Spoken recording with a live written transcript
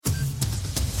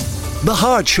The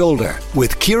Hard Shoulder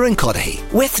with Kieran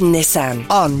with Nissan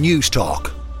on News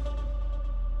Talk.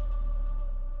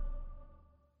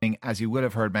 As you would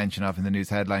have heard mention of in the news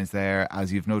headlines there,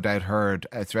 as you've no doubt heard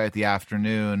throughout the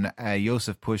afternoon,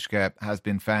 Jozef Puska has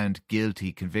been found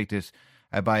guilty, convicted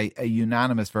by a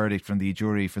unanimous verdict from the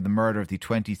jury for the murder of the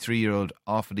 23-year-old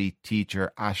Offaly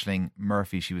teacher Ashling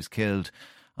Murphy. She was killed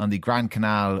on the Grand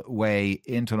Canal Way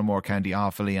in Tullamore, County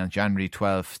Offaly on January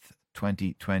 12th,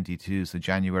 2022, so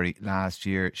January last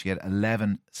year. She had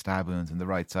 11 stab wounds in the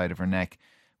right side of her neck,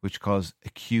 which caused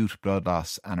acute blood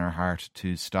loss and her heart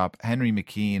to stop. Henry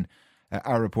McKean,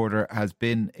 our reporter, has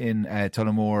been in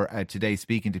Tullamore today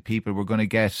speaking to people. We're going to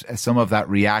get some of that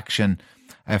reaction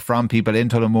from people in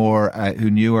Tullamore who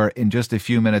knew her in just a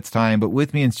few minutes' time. But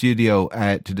with me in studio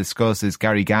to discuss is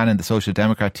Gary Gannon, the Social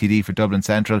Democrat TD for Dublin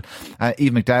Central.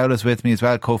 Eve McDowell is with me as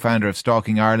well, co-founder of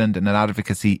Stalking Ireland and an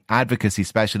advocacy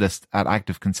specialist at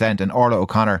Active Consent, and Orla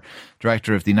O'Conner,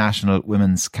 director of the National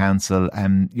Women's Council.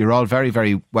 You're all very,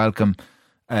 very welcome,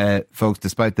 folks,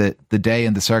 despite the day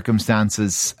and the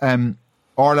circumstances.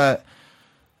 Orla,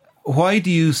 why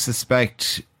do you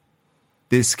suspect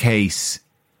this case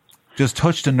just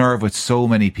touched a nerve with so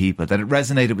many people, that it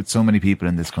resonated with so many people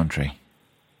in this country?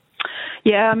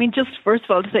 Yeah, I mean, just first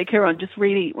of all to say, Kieran, just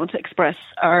really want to express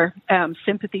our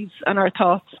sympathies and our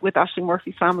thoughts with Ashling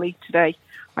Murphy's family today.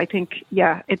 I think,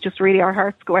 it just really, our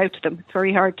hearts go out to them. It's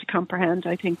very hard to comprehend,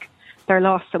 I think, their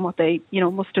loss and what they,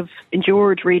 must have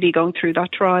endured really going through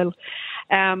that trial.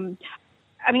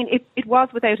 I mean, it was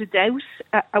without a doubt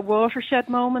a watershed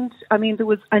moment. I mean, there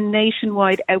was a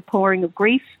nationwide outpouring of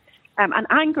grief and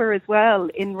anger as well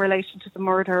in relation to the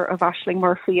murder of Ashling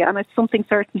Murphy. And it's something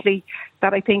certainly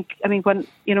that I think, when,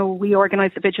 we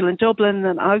organised the vigil in Dublin,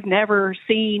 and I've never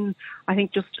seen, I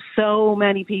think, just so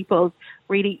many people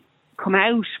really come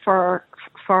out for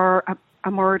a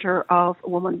murder of a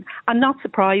woman. And not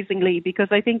surprisingly, because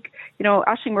I think,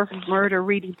 Ashling Murphy's murder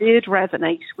really did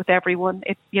resonate with everyone.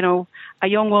 It, a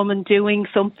young woman doing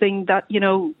something that,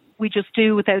 we just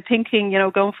do without thinking,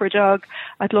 going for a jog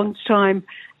at lunchtime.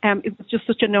 It was just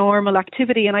such a normal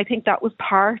activity. And I think that was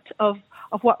part of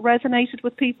what resonated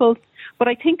with people. But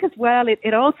I think as well,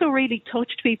 it also really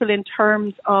touched people in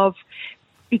terms of,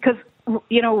 because,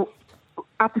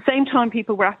 at the same time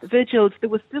people were at the vigils, there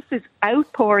was just this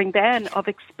outpouring then of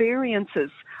experiences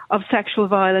of sexual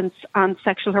violence and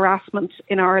sexual harassment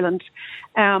in Ireland.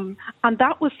 And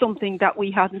that was something that we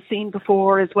hadn't seen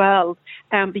before as well,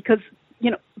 because,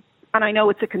 and I know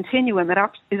it's a continuum, it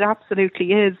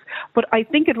absolutely is, but I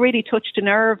think it really touched a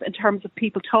nerve in terms of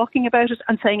people talking about it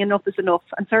and saying enough is enough,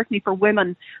 and certainly for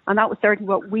women, and that was certainly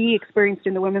what we experienced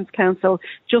in the Women's Council,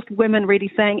 just women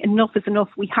really saying enough is enough,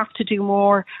 we have to do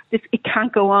more, it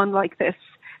can't go on like this.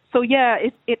 So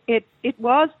it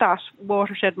was that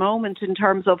watershed moment in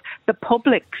terms of the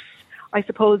public's, I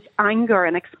suppose, anger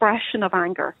and expression of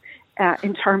anger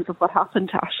in terms of what happened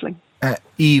to Ashling.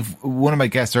 Eve, one of my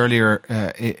guests earlier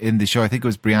in the show, I think it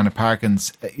was Brianna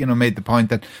Parkins, made the point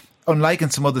that unlike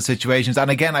in some other situations, and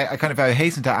again, I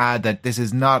hasten to add that this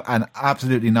is not, and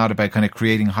absolutely not, about kind of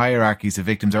creating hierarchies of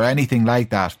victims or anything like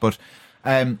that. But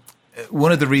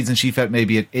one of the reasons she felt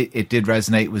maybe it did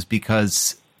resonate was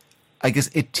because I guess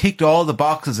it ticked all the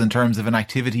boxes in terms of an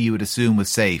activity you would assume was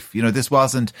safe. This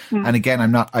wasn't, and again,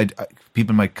 I'm not,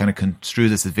 people might kind of construe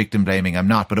this as victim blaming. I'm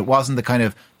not, but it wasn't the kind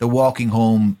of the walking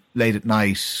home late at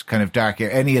night, kind of dark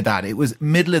air, any of that. It was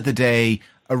middle of the day,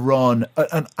 a run,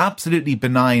 an absolutely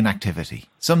benign activity,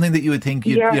 something that you would think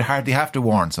you'd hardly have to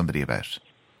warn somebody about.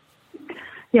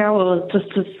 Yeah, well,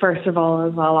 just first of all,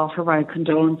 as I'll offer my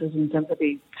condolences and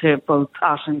sympathy to both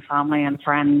Ashling's family and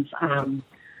friends.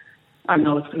 I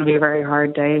know it's going to be a very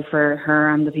hard day for her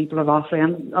and the people of Offaly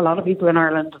and a lot of people in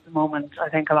Ireland at the moment. I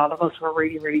think a lot of us were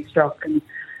really, really struck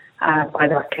by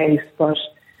that case. But,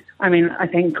 I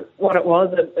think what it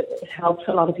was, it helped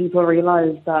a lot of people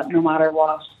realise that no matter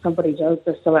what somebody does,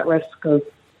 they're still at risk of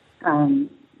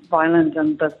violence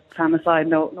and the femicide.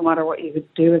 No matter what you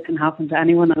could do, it can happen to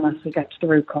anyone unless we get to the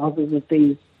root causes of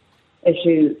these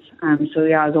issues. So,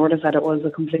 as Orla said, it was a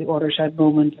complete watershed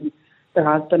moment, and there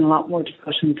has been a lot more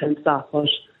discussion since that, but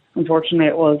unfortunately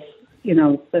it was,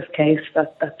 this case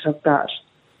that took that.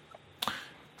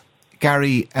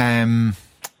 Gary,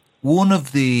 one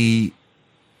of the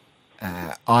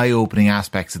eye-opening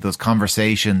aspects of those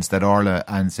conversations that Orla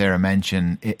and Sarah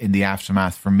mention in the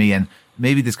aftermath for me, and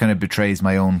maybe this kind of betrays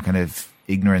my own kind of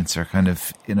ignorance or kind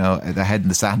of, the head in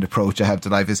the sand approach I have to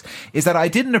life, is that I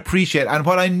didn't appreciate, and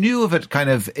what I knew of it kind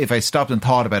of, if I stopped and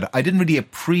thought about it, I didn't really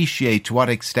appreciate to what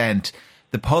extent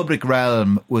the public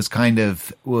realm was kind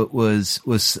of, was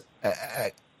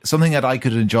something that I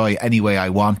could enjoy any way I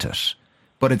wanted.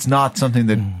 but it's not something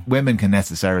that women can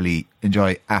necessarily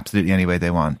enjoy absolutely any way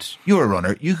they want. You're a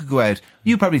runner. You could go out.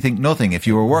 You probably think nothing if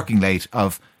you were working late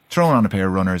of throwing on a pair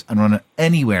of runners and running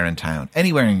anywhere in town,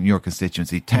 anywhere in your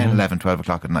constituency, 10, 11, 12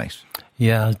 o'clock at night.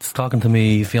 Yeah, it's talking to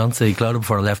me fiancée Claudia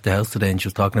before I left the house today, and she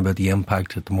was talking about the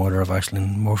impact that the murder of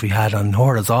Ashling Murphy had on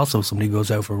her as also somebody who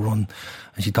goes out for a run.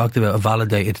 And she talked about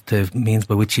validated the means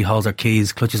by which she holds her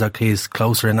keys, clutches her keys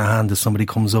closer in her hand as somebody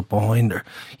comes up behind her.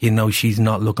 You know, she's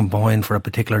not looking behind for a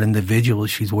particular individual.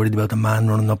 She's worried about the man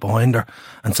running up behind her.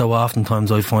 And so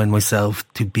oftentimes I find myself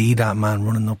to be that man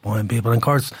running up behind people. And of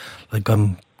course, like,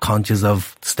 I'm conscious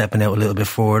of stepping out a little bit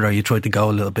forward, or you try to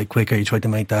go a little bit quicker, you try to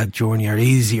make that journey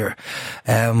easier.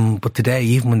 But today,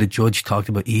 even when the judge talked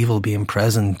about evil being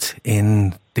present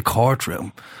in the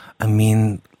courtroom, I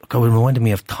mean, it reminded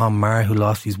me of Tom Marr, who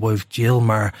lost his wife Jill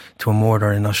Marr to a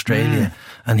murder in Australia.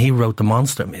 And he wrote The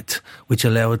Monster Myth, which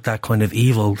allowed that kind of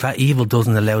evil. That evil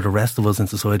doesn't allow the rest of us in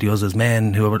society, us as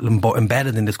men who are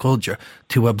embedded in this culture,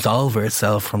 to absolve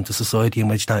ourselves from the society in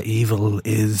which that evil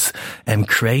is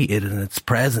created and it's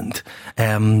present.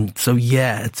 So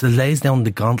yeah, it lays down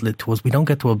the gauntlet to us. We don't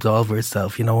get to absolve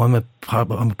ourselves. You know, I'm a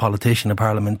politician, a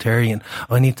parliamentarian.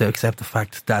 I need to accept the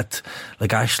fact that,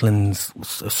 like, Ashling's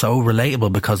so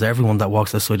relatable, because everyone that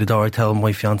walks outside the door, I tell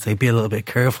my fiancée, be a little bit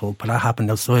careful. But that happened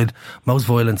outside. Most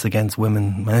violence against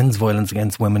women, men's violence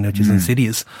against women, which is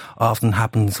insidious, often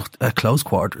happens at close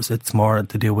quarters. It's more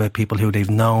to do with people who they've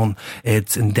known.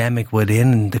 It's endemic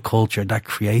within the culture that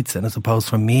creates it. And I suppose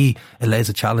for me, it lays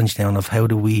a challenge down of how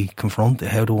do we confront it?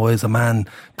 How do I as a man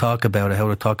talk about it? How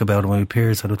to talk about it with my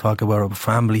peers? How to talk about it with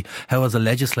family? How as a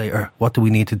legislator, what do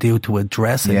we need to do to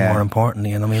address it more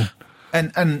importantly? And I mean...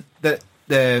 And the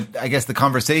I guess the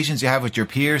conversations you have with your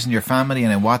peers and your family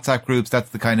and in WhatsApp groups, that's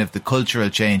the kind of the cultural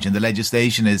change, and the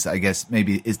legislation is, I guess,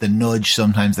 maybe is the nudge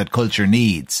sometimes that culture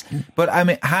needs. But I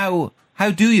mean, how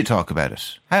do you talk about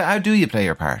it? How do you play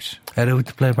your part? How do we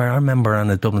play a part? I remember on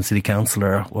a Dublin City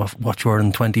Councillor, what were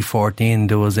in 2014,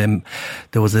 there was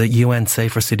a UN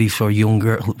Safer City for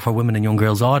women and young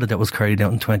girls audit that was carried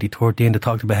out in 2013 that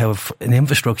talked about how an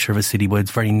infrastructure of a city by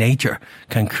its very nature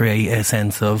can create a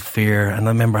sense of fear. And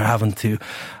I remember having to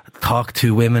talk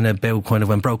to women about kind of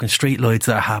when broken street lights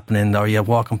are happening, or you're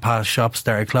walking past shops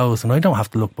that are closed, and I don't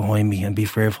have to look behind me and be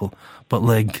fearful, but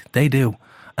like they do.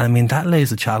 I mean, that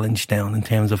lays a challenge down in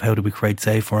terms of how do we create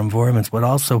safer environments, but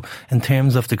also in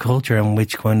terms of the culture in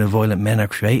which kind of violent men are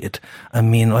created. I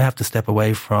mean, I have to step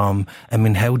away from,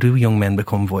 how do young men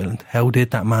become violent? How did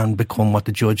that man become what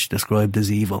the judge described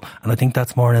as evil? And I think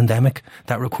that's more endemic.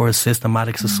 That requires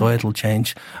systematic societal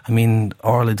change. I mean,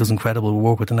 Orla does incredible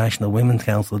work with the National Women's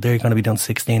Council. They're going to be doing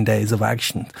 16 days of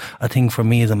action. I think for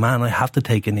me as a man, I have to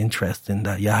take an interest in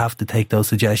that. You have to take those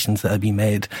suggestions that have been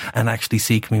made and actually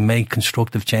see, can we make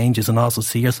constructive changes, and also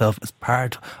see yourself as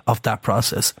part of that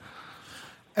process.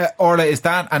 Orla, is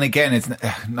that, and again, it's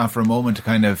not for a moment to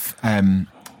kind of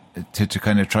to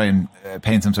kind of try and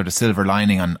paint some sort of silver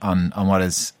lining on what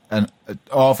is an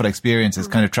awful experience, as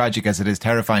kind of tragic as it is,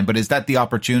 terrifying, but is that the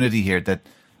opportunity here that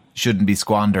shouldn't be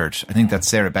squandered? I think that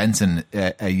Sarah Benson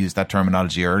used that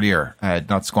terminology earlier,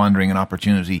 not squandering an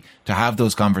opportunity to have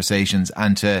those conversations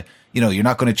and to, you know, you're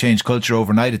not going to change culture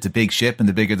overnight. It's a big ship, and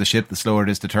the bigger the ship, the slower it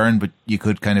is to turn, but you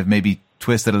could kind of maybe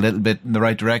twist it a little bit in the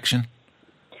right direction.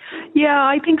 Yeah,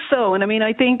 I think so. And I mean,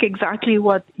 I think exactly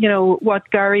what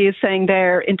Gary is saying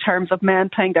there in terms of men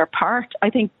playing their part, I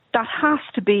think that has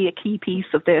to be a key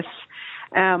piece of this.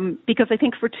 Because I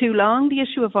think for too long, the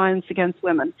issue of violence against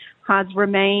women has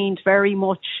remained very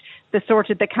much the sort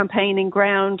of the campaigning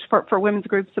ground for women's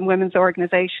groups and women's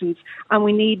organisations. And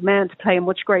we need men to play a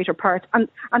much greater part. And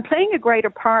playing a greater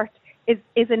part is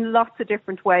in lots of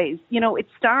different ways. You know, it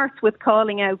starts with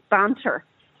calling out banter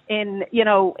in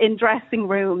dressing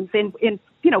rooms, in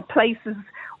places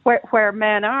where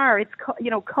men are. It's,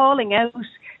 calling out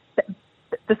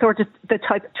the sort of the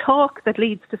type of talk that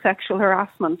leads to sexual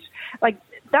harassment. Like,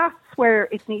 that's where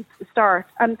it needs to start.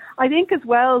 And I think as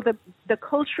well the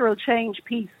cultural change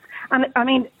piece. And I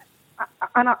mean,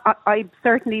 I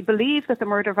certainly believe that the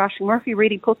murder of Ashling Murphy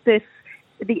really put the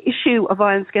issue of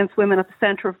violence against women at the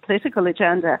centre of political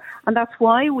agenda. And that's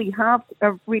why we have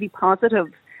a really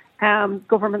positive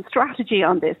government strategy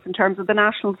on this in terms of the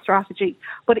national strategy.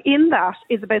 But in that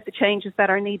is about the changes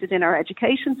that are needed in our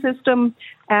education system,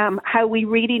 how we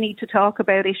really need to talk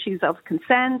about issues of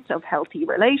consent, of healthy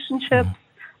relationships.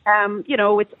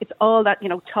 It's all that,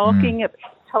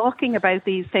 talking about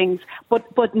these things,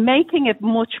 but making it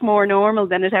much more normal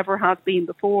than it ever has been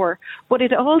before. But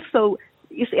it also,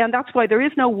 you see, and that's why there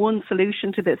is no one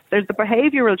solution to this. There's the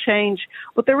behavioural change,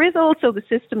 but there is also the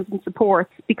systems and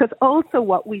supports, because also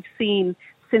what we've seen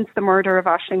since the murder of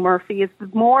Ashling Murphy is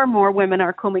that more and more women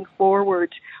are coming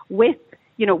forward with,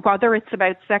 whether it's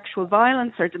about sexual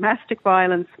violence or domestic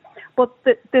violence, but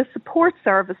the support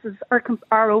services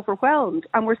are overwhelmed,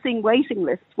 and we're seeing waiting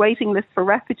lists for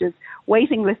refuges,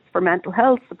 waiting lists for mental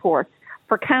health support,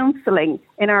 for counselling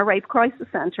in our rape crisis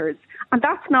centres, and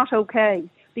that's not okay,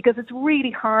 because it's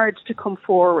really hard to come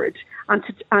forward and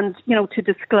to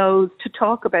disclose, to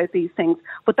talk about these things.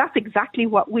 But that's exactly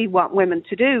what we want women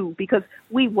to do, because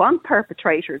we want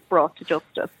perpetrators brought to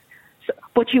justice.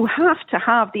 But you have to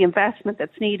have the investment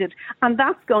that's needed, and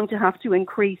that's going to have to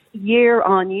increase year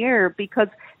on year, because,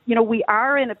 we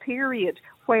are in a period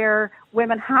where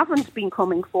women haven't been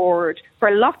coming forward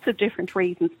for lots of different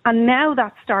reasons, and now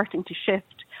that's starting to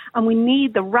shift, and we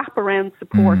need the wraparound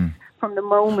support from the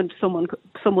moment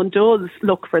someone does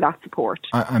look for that support.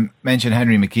 I mentioned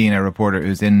Henry McKean, a reporter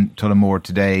who's in Tullamore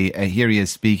today. Here he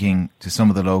is speaking to some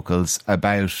of the locals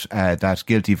about that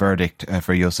guilty verdict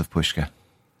for Jozef Puska.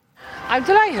 I'm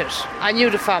delighted. I knew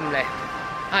the family.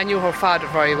 I knew her father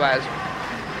very well.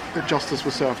 The justice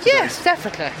was served today? Yes,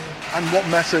 definitely. And what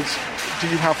message do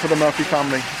you have for the Murphy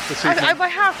family this evening? My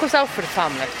heart goes out for the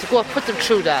family, to go and put them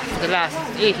through that for the last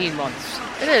 18 months.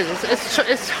 It is.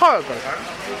 It's horrible.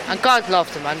 And God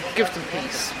loves them and gives them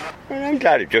peace. Well, I'm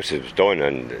glad justice was done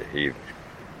and he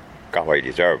got what he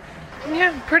deserved.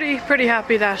 Yeah, pretty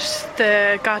happy that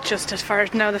they got justice for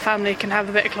it. Now the family can have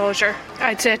a bit of closure.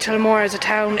 I'd say Tullamore as a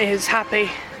town is happy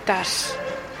that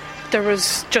there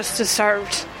was justice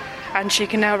served and she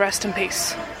can now rest in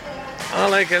peace.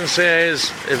 All I can say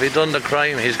is if he done the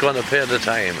crime, he's going to pay the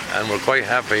time, and we're quite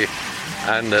happy,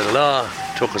 and the law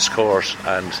took its course,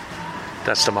 and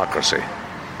that's democracy.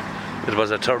 It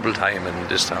was a terrible time in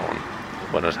this town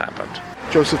when it happened.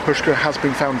 Jozef Puska has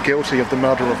been found guilty of the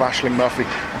murder of Ashling Murphy,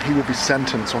 and he will be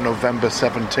sentenced on November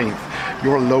 17th.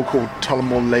 You're a local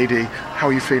Tullamore lady. How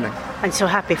are you feeling? I'm so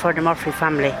happy for the Murphy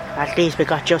family. At least we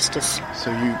got justice.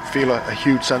 So you feel a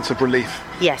huge sense of relief?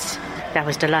 Yes, that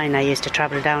was the line I used to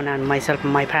travel down on, myself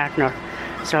and my partner.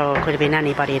 So it could have been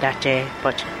anybody that day,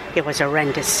 but it was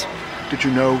horrendous. Did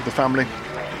you know the family?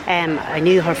 I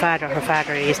knew her father. Her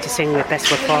father used to sing with Best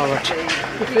Foot Forward.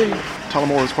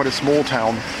 Tullamore is quite a small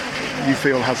town. You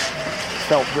feel has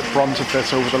felt the brunt of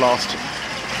this over the last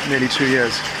nearly 2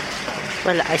 years?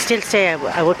 Well, I still say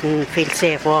I wouldn't feel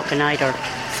safe walking either.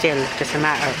 Still, just a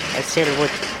matter. I still would.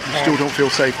 You still don't feel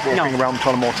safe walking around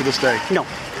Tullamore to this day? No,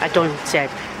 I don't say.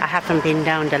 I haven't been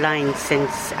down the line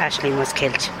since Ashling was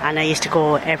killed, and I used to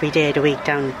go every day of the week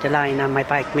down the line on my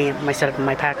bike, myself and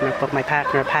my partner, but my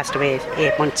partner passed away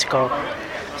 8 months ago.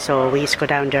 So we used to go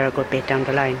down there a good bit down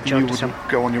the line. You wouldn't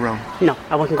go on your own? No,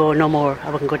 I wouldn't go no more.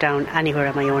 I wouldn't go down anywhere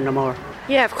on my own no more.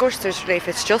 Yeah, of course there's relief.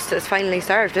 It's justice finally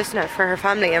served, isn't it, for her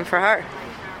family and for her.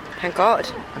 Thank God.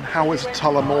 And how is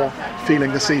Tullamore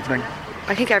feeling this evening?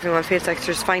 I think everyone feels like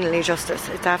there's finally justice.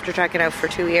 It's after dragging out for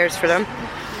 2 years for them.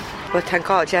 But thank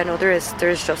God, there is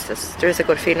justice. There is a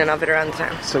good feeling of it around the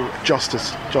town. So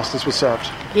justice was served?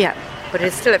 Yeah, but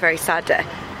it's still a very sad day.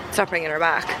 It's not bringing her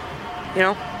back,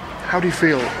 How do you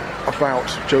feel about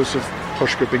Jozef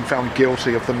Puska being found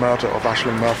guilty of the murder of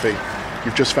Ashling Murphy?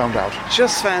 You've just found out.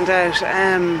 Just found out.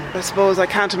 I suppose I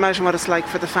can't imagine what it's like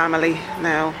for the family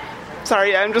now.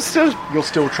 Sorry, I'm just still... You're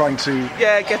still trying to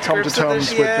come to terms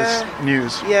with this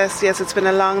news? Yes, it's been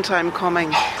a long time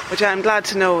coming. But I'm glad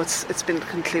to know it's been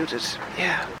concluded.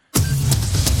 Yeah.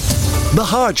 The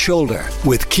Hard Shoulder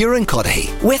with Kieran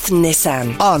with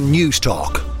Nissan on News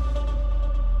Talk.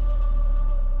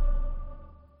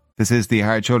 This is The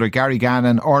Hard Shoulder. Gary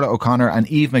Gannon, Orla O'Conner and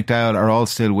Eve McDowell are all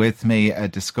still with me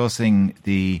discussing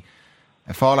the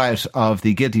fallout of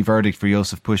the guilty verdict for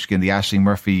Jozef Puska in the Ashling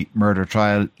Murphy murder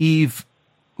trial. Eve,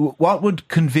 what would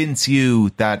convince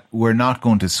you that we're not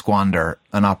going to squander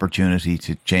an opportunity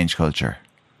to change culture?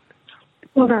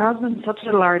 Well, there has been such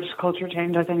a large culture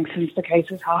change, I think, since the case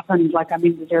has happened.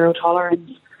 The zero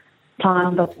tolerance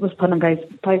plan that was put in place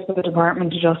by the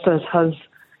Department of Justice has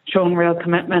shown real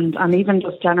commitment, and even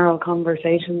just general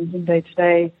conversations in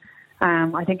day-to-day.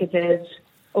 I think it did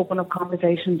open up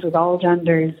conversations with all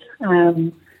genders,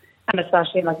 and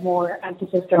especially more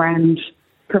emphasis around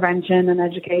prevention and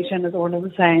education, as Orla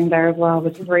was saying there as well,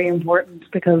 which is very important,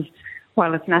 because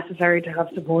while it's necessary to have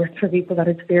support for people that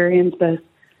experience this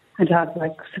and to have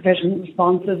sufficient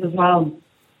responses as well,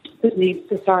 it needs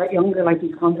to start younger.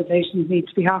 These conversations need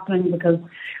to be happening, because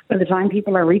by the time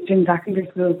people are reaching secondary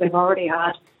schools, they've already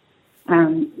had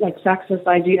sexist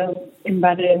ideals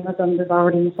embedded in with them. There's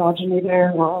already misogyny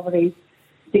there. We're already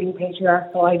seeing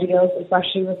patriarchal ideals,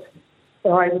 especially with the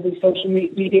rise of these social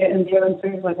media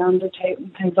influencers like Andrew Tate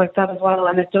and things like that as well.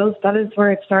 And that is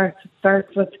where it starts. It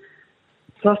starts with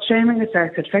slut shaming, it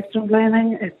starts with victim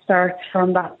blaming, it starts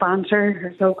from that banter,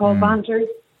 or so-called banter.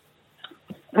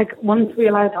 Like, once we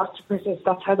allow that to persist,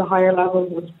 that's how the higher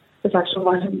levels of the sexual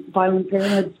violence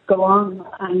pyramids go on.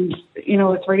 And, you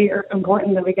know, it's really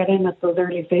important that we get in at those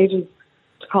early stages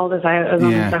to call this out as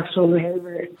unsexual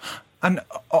behaviour. And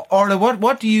Orla,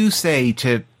 what do you say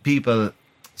to people,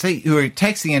 say, who are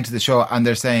texting into the show and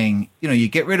they're saying, you know, you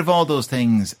get rid of all those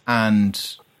things and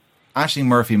Ashling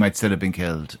Murphy might still have been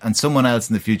killed and someone else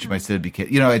in the future might still be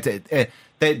killed. You know,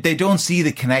 they don't see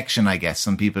the connection, I guess,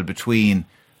 some people, between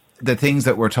the things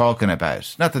that we're talking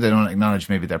about. Not that they don't acknowledge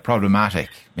maybe they're problematic.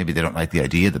 Maybe they don't like the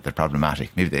idea that they're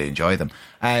problematic. Maybe they enjoy them.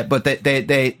 But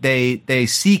they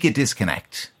seek a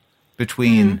disconnect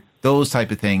between those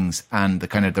type of things and the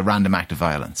kind of the random act of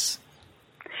violence.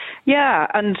 Yeah,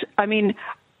 and I mean,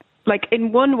 like,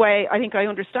 in one way, I think I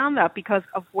understand that because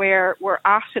of where we're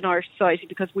at in our society,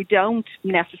 because we don't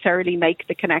necessarily make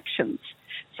the connections.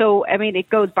 So, I mean, it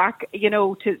goes back, you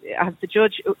know, to, as the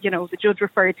judge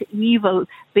referred to evil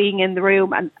being in the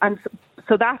room. And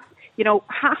so that, you know,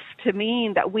 has to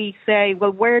mean that we say,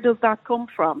 well, where does that come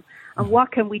from? And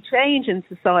what can we change in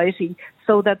society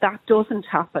so that that doesn't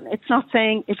happen? It's not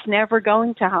saying it's never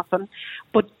going to happen,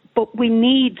 but we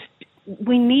need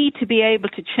to be able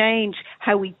to change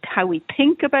how we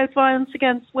think about violence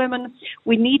against women.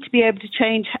 We need to be able to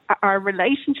change our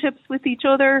relationships with each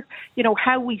other. You know,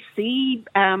 how we see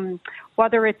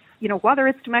whether it's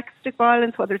domestic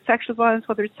violence, whether it's sexual violence,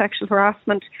 whether it's sexual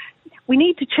harassment. We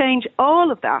need to change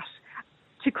all of that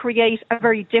to create a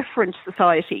very different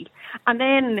society. And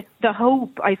then the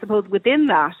hope, I suppose, within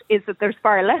that is that there's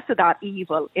far less of that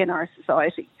evil in our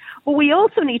society. But we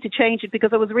also need to change it,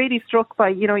 because I was really struck by,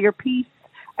 you know, your piece,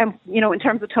 you know, in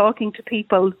terms of talking to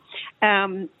people,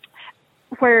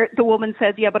 where the woman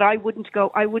says, yeah, but I wouldn't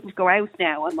go out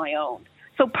now on my own.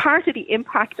 So part of the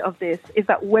impact of this is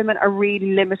that women are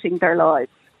really limiting their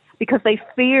lives because they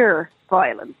fear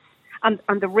violence and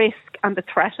the risk and the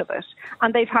threat of it.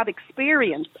 And they've had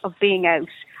experience of being out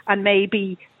and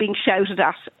maybe being shouted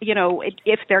at, you know,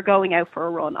 if they're going out for a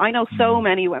run. I know so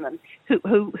many women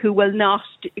who will not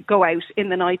go out in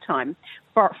the nighttime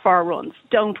for runs,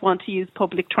 don't want to use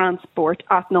public transport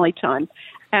at nighttime.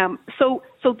 So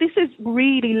this is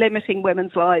really limiting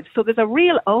women's lives. So there's a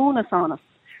real onus on us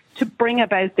to bring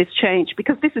about this change,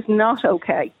 because this is not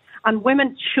okay. And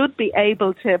women should be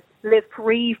able to live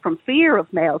free from fear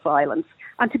of male violence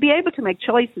and to be able to make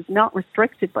choices not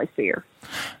restricted by fear.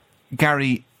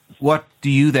 Gary, what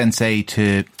do you then say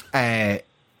to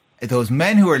those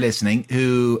men who are listening,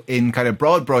 who in kind of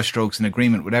broad brushstrokes in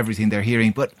agreement with everything they're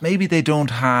hearing, but maybe they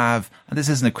don't have, and this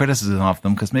isn't a criticism of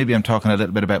them, because maybe I'm talking a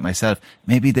little bit about myself,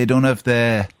 maybe they don't have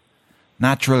the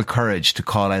natural courage to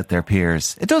call out their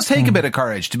peers. It does take a bit of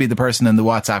courage to be the person in the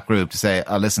WhatsApp group to say,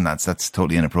 oh, listen, that's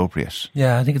totally inappropriate.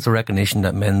 Yeah, I think it's a recognition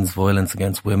that men's violence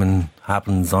against women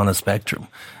happens on a spectrum.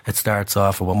 It starts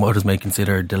off at what mothers may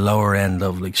consider the lower end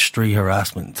of, like, street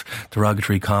harassment,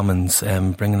 derogatory comments,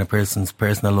 bringing a person's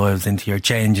personal lives into your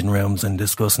changing rooms and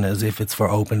discussing it as if it's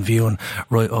for open viewing,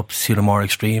 right up to the more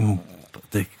extreme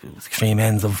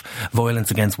ends of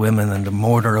violence against women and the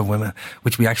murder of women,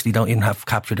 which we actually don't even have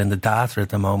captured in the data at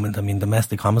the moment. I mean,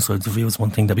 domestic homicides review is one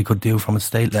thing that we could do from a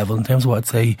state level. In terms of what I'd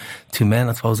say to men,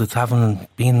 I suppose it's having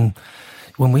been,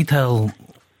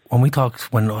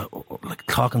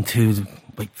 talking to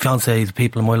like fiancés,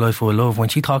 people in my life who I love, when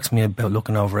she talks to me about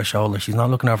looking over her shoulder, she's not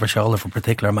looking over her shoulder for a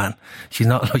particular man. She's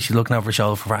not like she's looking over her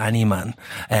shoulder for any man.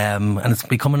 And it's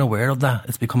becoming aware of that.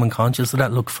 It's becoming conscious of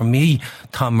that. Look, for me,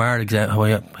 Tom Maher,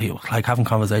 like having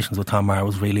conversations with Tom Maher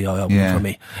was really eye-opening for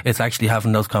me. It's actually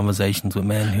having those conversations with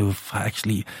men who've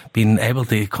actually been able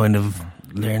to kind of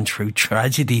learn through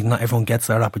tragedy. Not everyone gets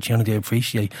that opportunity, I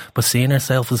appreciate, but seeing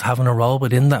ourselves as having a role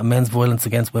within that. Men's violence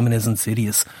against women is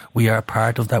insidious. We are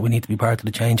part of that. We need to be part of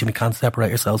the change, and we can't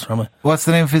separate ourselves from it. What's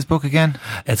the name of his book again?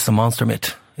 It's The Monster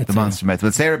Myth. The Monster Myth.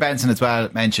 Well, Sarah Benson as well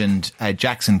mentioned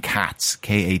Jackson Katz,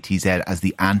 Katz, as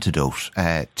the antidote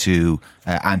to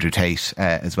Andrew Tate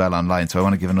as well online. So I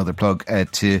want to give another plug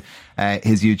to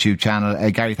his YouTube channel.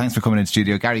 Gary, thanks for coming in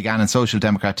studio. Gary Gannon, Social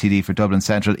Democrat TD for Dublin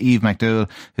Central. Eve McDowell,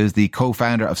 who's the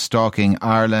co-founder of Stalking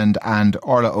Ireland, and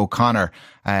Orla O'Conner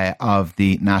of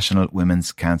the National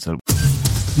Women's Council.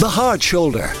 The Hard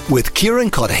Shoulder with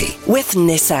Kieran with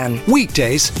Nissan.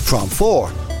 Weekdays from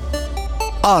 4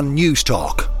 on News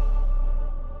Talk.